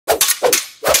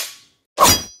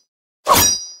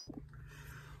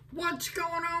What's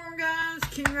going on, guys?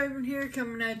 King Raven here,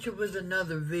 coming at you with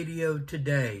another video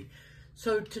today.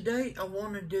 So today I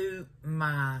want to do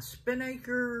my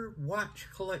Spinnaker watch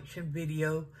collection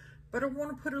video, but I want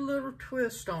to put a little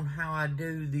twist on how I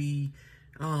do the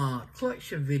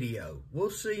collection video.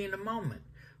 We'll see in a moment.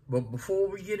 But before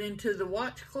we get into the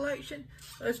watch collection,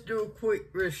 let's do a quick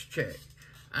wrist check.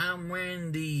 I'm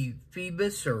wearing the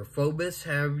Phoebus or Phobos,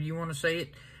 however you want to say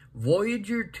it,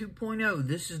 Voyager 2.0.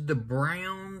 This is the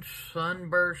brown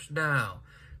sunburst dial.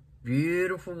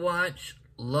 Beautiful watch.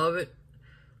 Love it.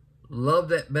 Love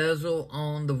that bezel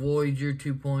on the Voyager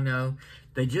 2.0.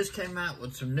 They just came out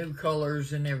with some new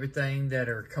colors and everything that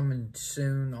are coming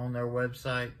soon on their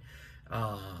website.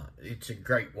 It's a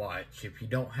great watch. If you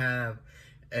don't have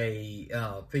a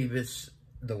Phoebus,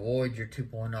 the Voyager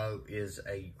 2.0 is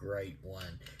a great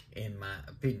one, in my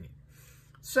opinion.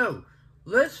 So,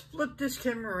 let's flip this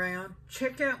camera around,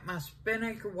 check out my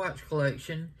Spinnaker watch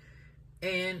collection,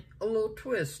 and a little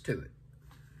twist to it.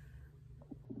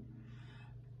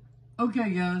 Okay,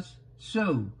 guys,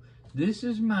 so this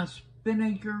is my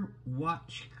Spinnaker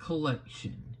watch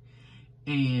collection,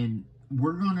 and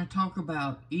we're going to talk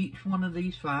about each one of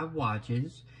these 5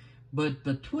 watches, but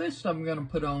the twist I'm going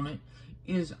to put on it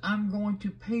is I'm going to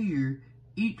pair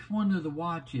each one of the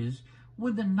watches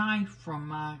with a knife from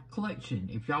my collection.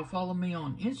 If y'all follow me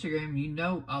on Instagram, you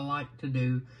know I like to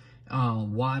do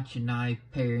watch and knife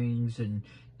pairings and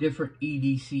different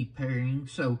EDC pairings.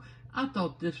 So I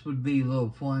thought this would be a little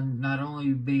fun, not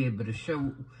only be able to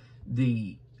show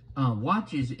the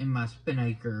watches in my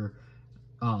Spinnaker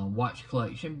watch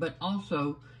collection, but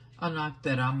also a knife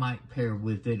that I might pair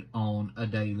with it on a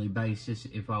daily basis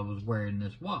if I was wearing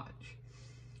this watch.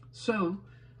 So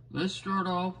let's start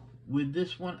off with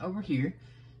this one over here.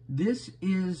 This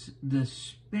is the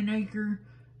Spinnaker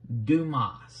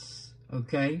Dumas,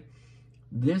 okay?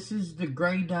 This is the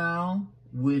gray dial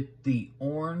with the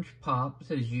orange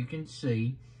pops, as you can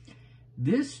see.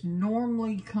 This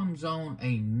normally comes on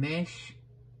a mesh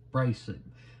bracelet,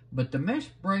 but the mesh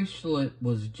bracelet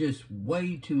was just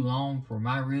way too long for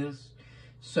my wrist,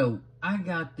 so I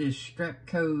got this strap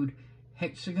code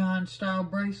hexagon style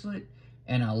bracelet,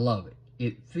 and I love it.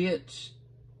 It fits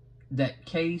that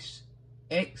case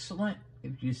excellent.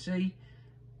 If you see,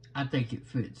 I think it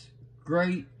fits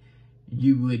great.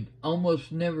 You would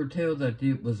almost never tell that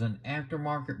it was an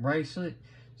aftermarket bracelet,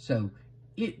 so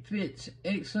it fits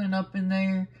excellent up in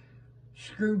there.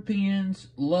 Screw pins,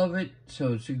 love it.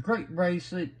 So it's a great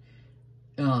bracelet.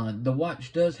 The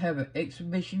watch does have an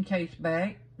exhibition case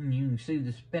back, and you can see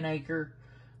the Spinnaker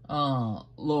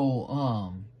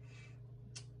little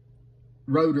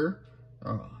rotor,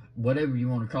 whatever you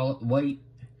want to call it, weight.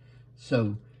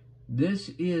 So this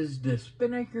is the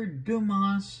Spinnaker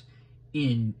Dumas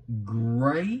in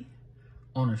gray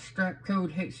on a strap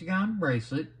code hexagon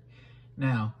bracelet.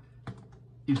 Now,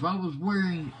 if I was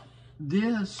wearing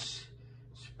this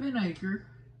Spinnaker,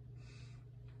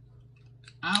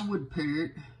 I would pair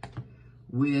it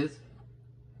with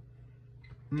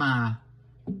my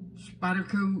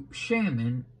Spinnaker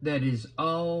Shaman that is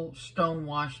all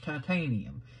stonewashed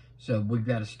titanium. So we've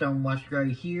got a stonewashed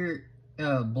gray here,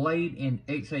 blade in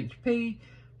XHP,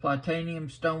 titanium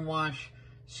stonewash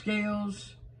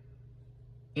scales,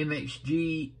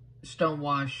 MXG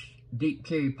stonewash deep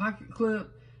carry pocket clip,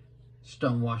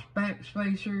 stonewash back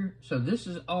spacer. So this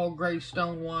is all gray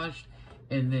stonewashed,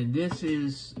 and then this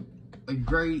is a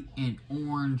gray and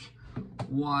orange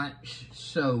watch.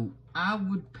 So I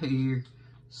would pair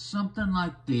something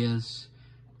like this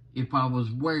if I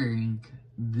was wearing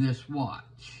this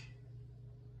watch.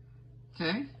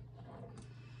 Okay.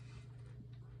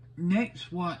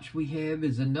 Next watch we have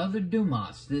is another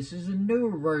Dumas. This is a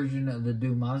newer version of the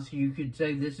Dumas. You could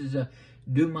say this is a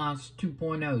Dumas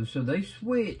 2.0. So they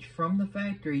switched from the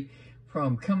factory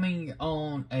from coming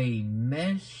on a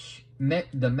mesh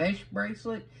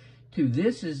bracelet to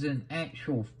this is an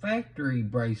actual factory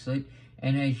bracelet.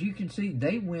 And as you can see,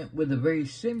 they went with a very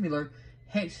similar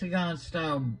hexagon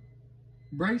style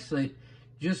bracelet,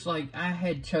 just like I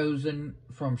had chosen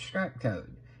from strap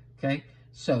code. Okay,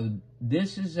 so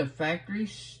this is a factory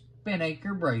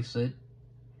Spinnaker bracelet,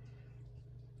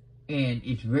 and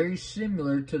it's very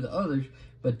similar to the others,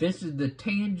 but this is the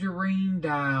tangerine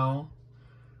dial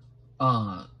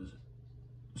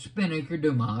Spinnaker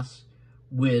Dumas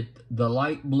with the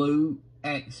light blue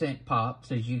accent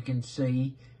pops, as you can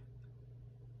see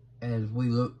as we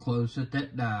look close at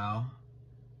that dial.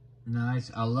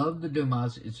 Nice. I love the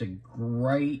Dumas. It's a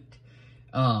great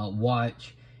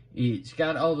watch. It's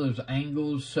got all those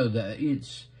angles so that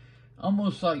it's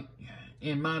almost like,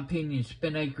 in my opinion,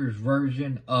 Spinnaker's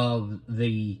version of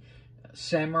the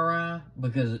Samurai,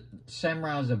 because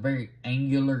Samurai is a very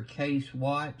angular case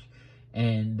watch,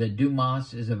 and the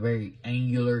Dumas is a very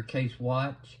angular case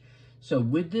watch. So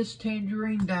with this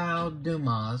tangerine dial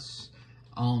Dumas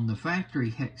on the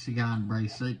factory hexagon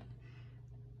bracelet,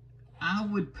 I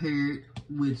would pair it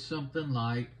with something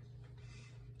like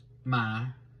my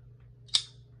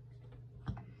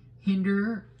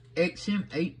Hinderer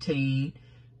XM18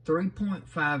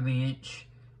 3.5 inch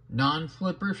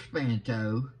non-flipper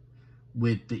Spanto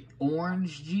with the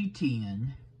orange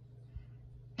G10,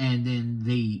 and then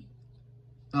the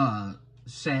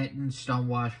satin,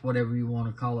 stonewash, whatever you want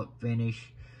to call it,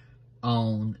 finish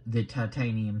on the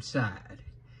titanium side.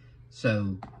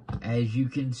 So as you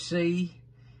can see,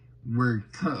 we're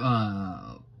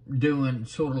doing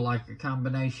sort of like a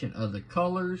combination of the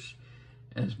colors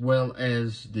as well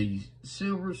as the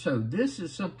silver. So this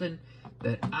is something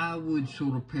that I would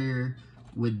sort of pair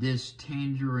with this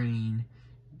tangerine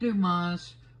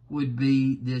Dumas, would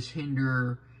be this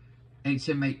Hinderer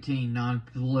XM18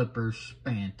 non-flipper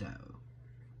Spanto.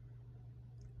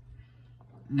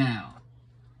 Now,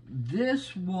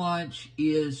 this watch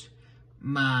is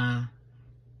my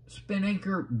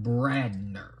Spinnaker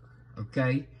Bradner,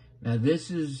 okay? Now, this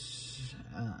is,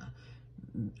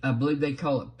 I believe they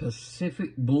call it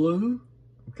Pacific Blue,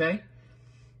 okay?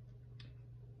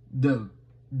 The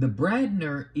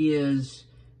Bradner is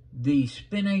the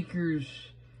Spinnaker's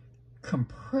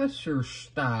compressor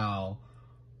style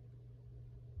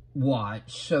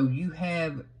watch. So you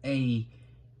have a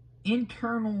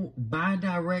internal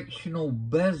bidirectional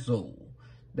bezel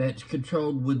that's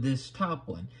controlled with this top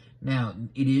one. Now,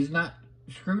 it is not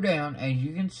screw down, as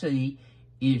you can see.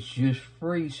 It's just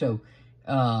free. So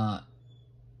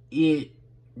it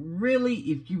really,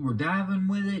 if you were diving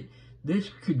with it, this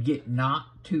could get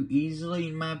knocked too easily,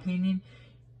 in my opinion.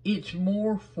 It's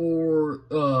more for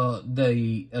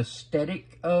the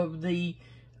aesthetic of the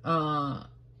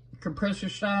compressor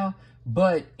style,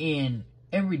 but in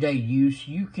everyday use,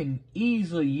 you can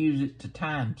easily use it to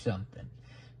time something.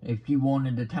 If you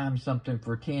wanted to time something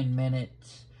for 10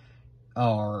 minutes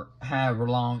or however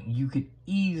long, you could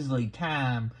easily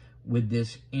time with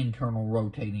this internal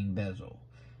rotating bezel.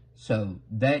 So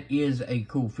that is a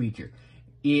cool feature.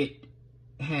 It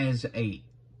has a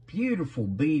beautiful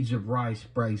beads of rice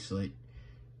bracelet.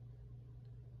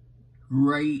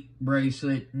 Great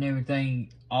bracelet and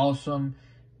everything. Awesome.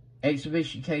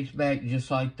 Exhibition case back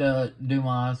just like the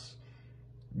Dumas.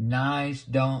 Nice.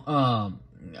 Sort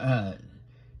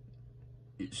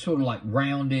of like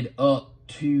rounded up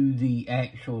to the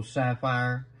actual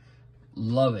sapphire.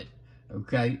 Love it.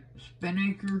 Okay.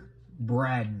 Spinnaker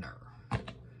Bradner.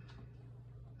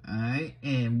 Alright.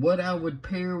 And what I would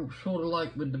pair sort of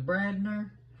like with the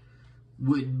Bradner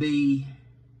would be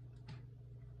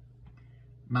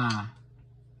my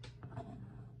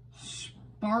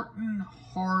Spartan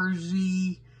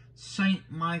Harzy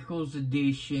St. Michael's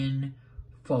Edition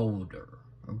folder,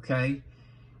 okay?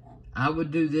 I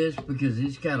would do this because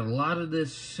it's got a lot of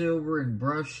this silver and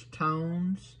brush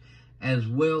tones, as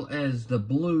well as the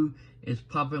blue is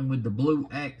popping with the blue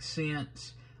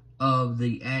accents of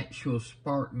the actual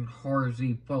Spartan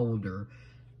Harzy folder.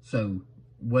 So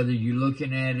whether you're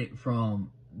looking at it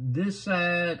from this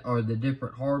side or the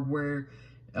different hardware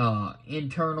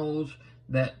internals,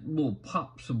 that little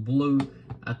pops of blue,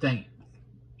 I think,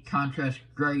 contrasts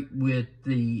great with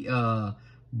the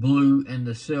blue and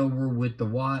the silver with the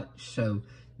watch. So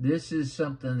this is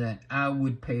something that I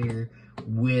would pair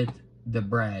with the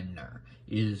Bradner,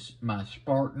 is my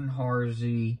Spartan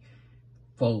Harzy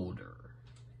folder.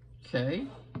 Okay.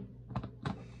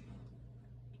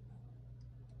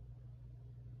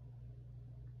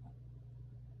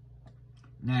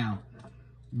 Now,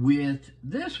 with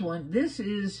this one, this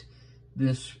is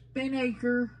the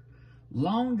Spinnaker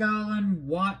Long Island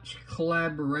Watch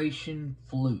Collaboration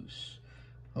Fleuss.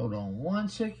 Hold on one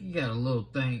second. Got a little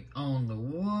thing on the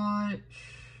watch.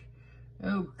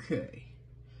 Okay.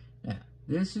 Now,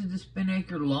 this is the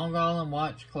Spinnaker Long Island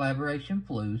Watch Collaboration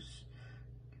Fleuss.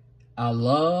 I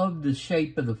love the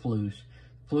shape of the Fleuss.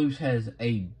 Fleuss has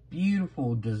a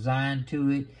beautiful design to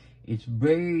it. It's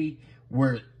very,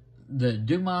 where the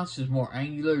Dumas is more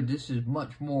angular, this is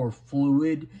much more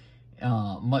fluid,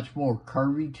 much more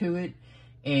curvy to it.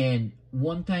 And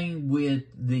one thing with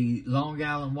the Long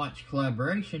Island Watch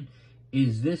Collaboration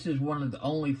is this is one of the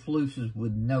only Fleusses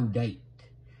with no date.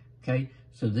 Okay,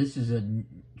 so this is a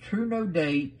true no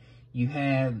date. You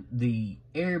have the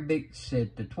Arabic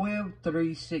set to 12,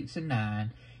 3, 6, and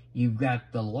 9. You've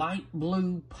got the light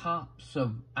blue pops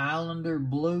of Islander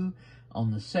blue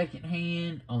on the second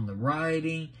hand, on the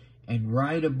writing, and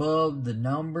right above the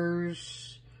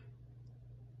numbers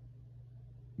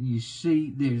you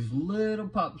see there's little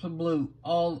pops of blue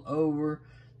all over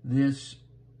this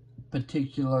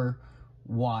particular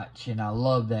watch, and I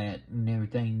love that and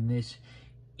everything.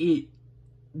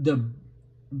 The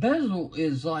bezel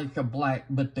is like a black,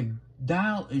 but the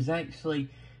dial is actually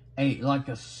like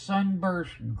a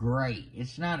sunburst gray.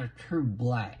 It's not a true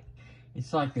black.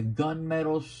 It's like a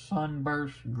gunmetal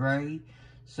sunburst gray.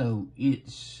 So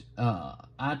it's,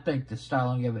 I think the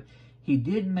styling of it, he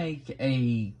did make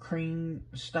a cream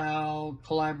style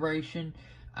collaboration.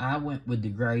 I went with the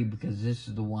gray because this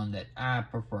is the one that I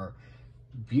prefer.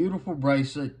 Beautiful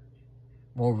bracelet,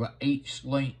 more of a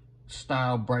H-link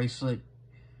style bracelet.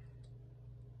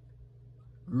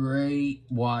 Great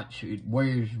watch. It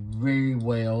wears very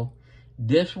well.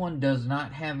 This one does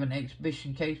not have an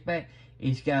exhibition case back.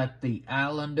 It's got the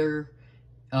Islander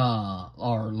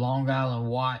or Long Island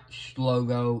watch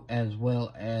logo as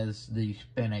well as the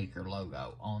Spinnaker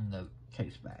logo on the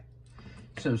case back.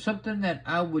 So something that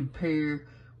I would pair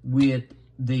with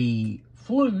the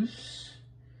Flus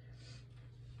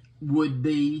would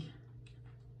be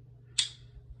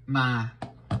my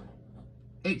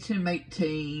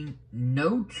XM18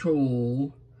 No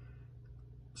Choil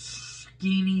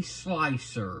Skinny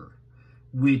Slicer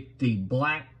with the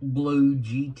black blue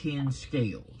G10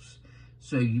 scales.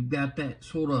 So you've got that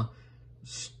sort of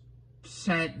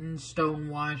satin stone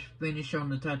wash finish on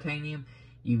the titanium.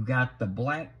 You've got the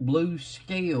black blue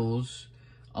scales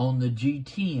on the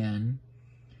G10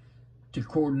 to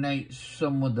coordinate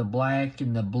some with the black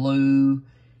and the blue.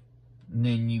 And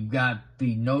then you've got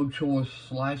the No Choil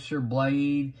Slicer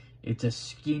blade. It's a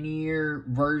skinnier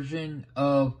version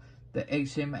of the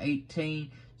XM18,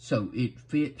 so it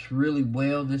fits really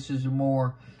well. This is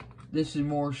more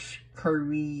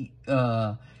curvy,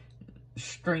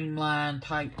 streamlined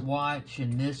type watch,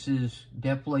 and this is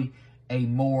definitely a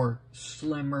more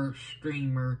slimmer,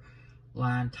 streamer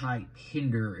line type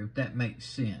hinder, if that makes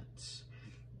sense.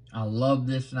 I love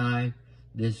this knife.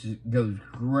 This goes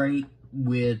great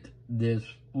with this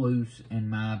Flus, in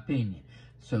my opinion.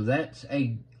 So that's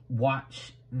a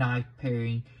watch knife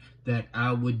pairing that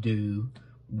I would do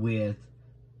with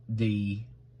the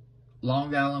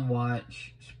Long Island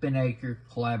watch Spinnaker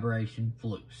collaboration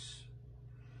Flus.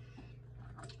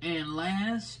 And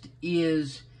last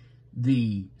is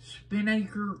the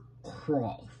Spinnaker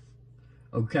Croft.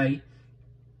 Okay,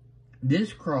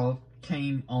 this Croft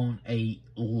came on a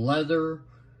leather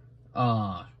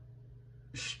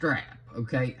strap.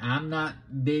 Okay, I'm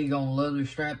not big on leather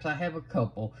straps. I have a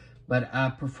couple, but I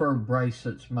prefer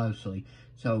bracelets mostly.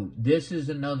 So this is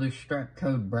another strap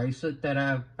code bracelet that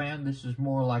I've found. This is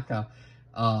more like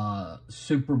a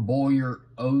Super Boyer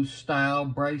O style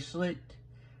bracelet.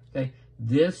 Okay,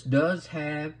 this does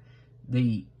have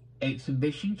the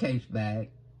exhibition case back.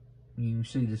 You can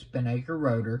see the Spinnaker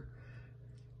rotor.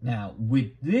 Now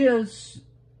with this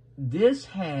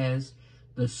has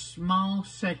the small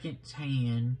seconds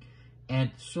hand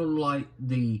at sort of like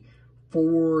the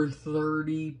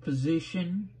 430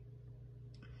 position,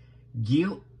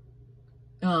 gilt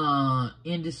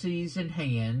indices and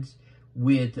hands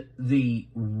with the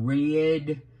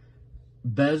red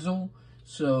bezel.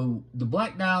 So the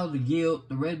black dial, the gilt,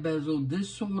 the red bezel,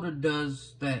 this sort of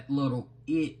does that little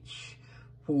itch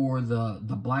for the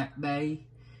Black Bay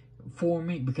for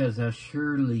me, because I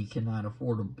surely cannot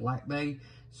afford a Black Bay.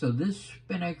 So this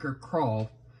Spinnaker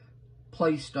Croft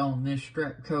placed on this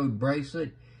strap code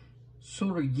bracelet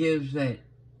sort of gives that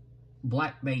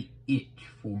Black Bay itch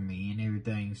for me and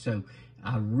everything. So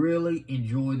I really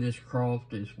enjoy this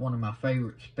Croft. It's one of my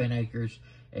favorite Spinnakers,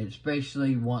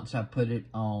 especially once I put it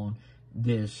on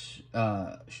this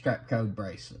strap code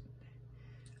bracelet.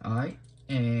 Alright,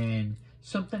 and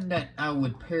something that I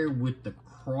would pair with the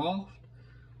Croft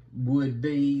would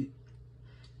be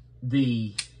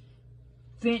the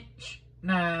Finch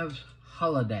Knives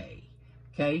Holiday.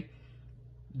 Okay,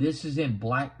 this is in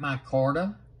black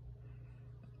micarta.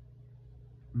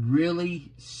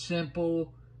 Really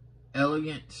simple,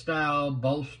 elegant style,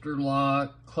 bolster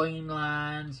lock, clean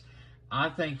lines. I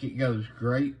think it goes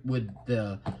great with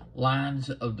the lines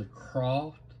of the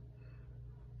Croft.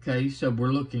 Okay, so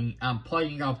I'm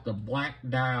playing off the black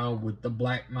dial with the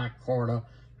black micarta,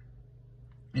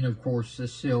 and of course the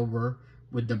silver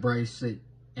with the bracelet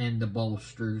and the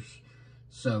bolsters.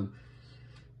 So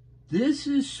this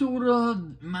is sort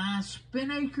of my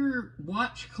Spinnaker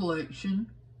watch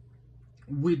collection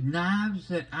with knives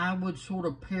that I would sort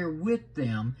of pair with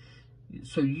them.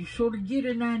 So you sort of get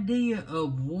an idea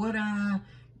of what I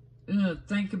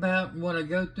think about, what I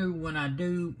go through when I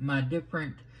do my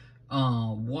different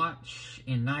watch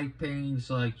and knife pairings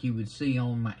like you would see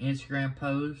on my Instagram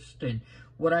post and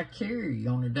what I carry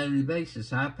on a daily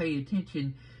basis. I pay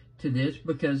attention to this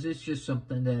because it's just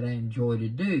something that I enjoy to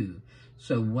do.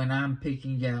 So when I'm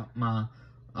picking out my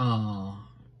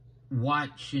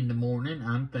watch in the morning,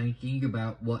 I'm thinking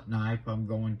about what knife I'm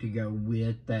going to go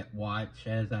with that watch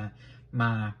as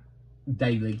my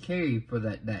daily carry for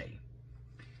that day.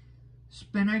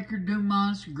 Spinnaker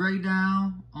Dumas Gray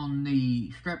Dial on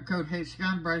the strap code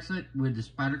hexagon bracelet with the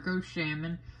Spinnaker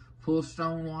Shaman, full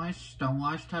stonewash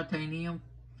titanium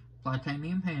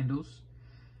handles.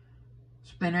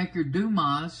 Spinnaker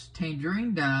Dumas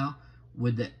Tangerine Dial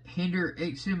with the Hinder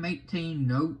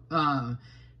XM18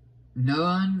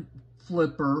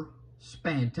 non-flipper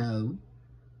Spanto.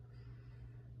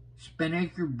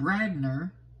 Spinnaker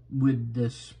Bradner with the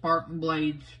Spartan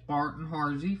Blade Spartan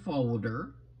Harsey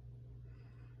folder.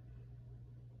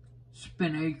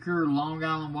 Spinnaker Long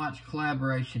Island Watch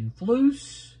Collaboration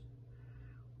Floose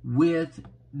with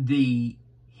the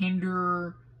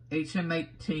Hinder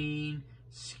XM18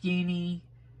 Skinny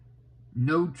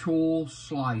No Tool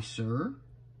Slicer.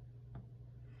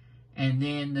 And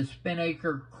then the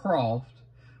Spinnaker Croft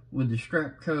with the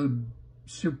strap code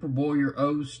Super Boyer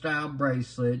O style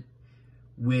bracelet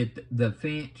with the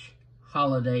Finch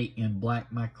Holiday in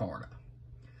Black Micarta.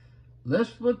 Let's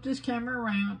flip this camera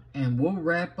around and we'll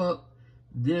wrap up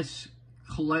this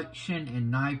collection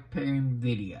and knife pairing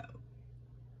video.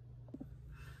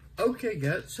 Okay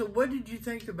guys, so what did you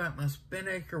think about my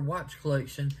Spinnaker watch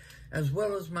collection as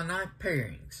well as my knife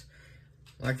pairings?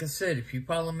 Like I said, if you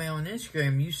follow me on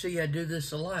Instagram, you see I do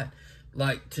this a lot.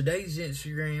 Like today's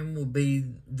Instagram will be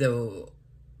the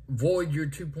Voyager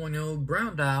 2.0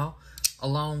 brown dial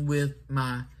along with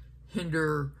my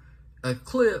Hinder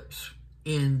Eclipse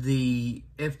in the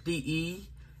FDE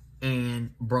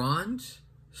and bronze.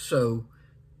 So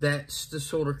that's the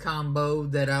sort of combo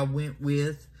that I went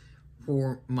with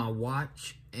for my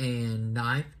watch and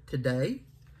knife today.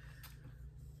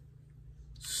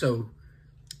 So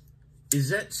is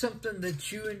that something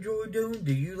that you enjoy doing?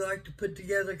 Do you like to put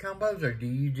together combos, or do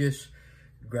you just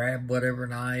grab whatever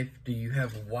knife? Do you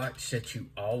have a watch that you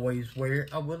always wear?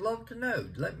 I would love to know.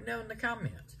 Let me know in the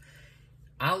comments.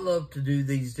 I love to do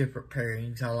these different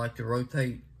pairings. I like to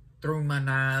rotate through my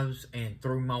knives and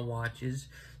through my watches,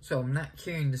 so I'm not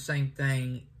carrying the same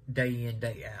thing day in,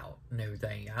 day out and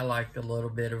everything. I like a little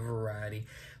bit of variety.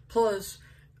 Plus,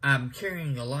 I'm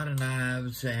carrying a lot of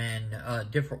knives and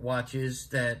different watches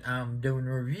that I'm doing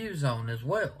reviews on as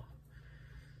well.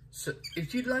 So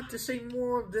if you'd like to see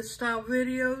more of this style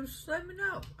videos, let me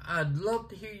know. I'd love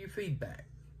to hear your feedback.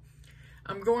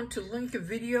 I'm going to link a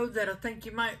video that I think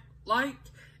you might like,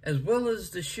 as well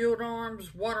as the Shield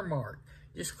Arms watermark.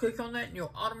 Just click on that and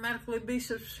you'll automatically be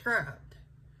subscribed.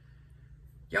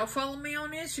 Y'all follow me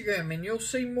on Instagram and you'll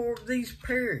see more of these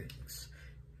pairings.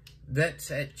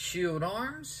 That's at Shield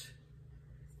Arms.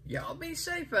 Y'all be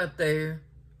safe out there.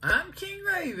 I'm King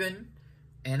Raven,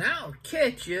 and I'll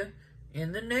catch you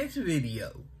in the next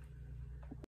video.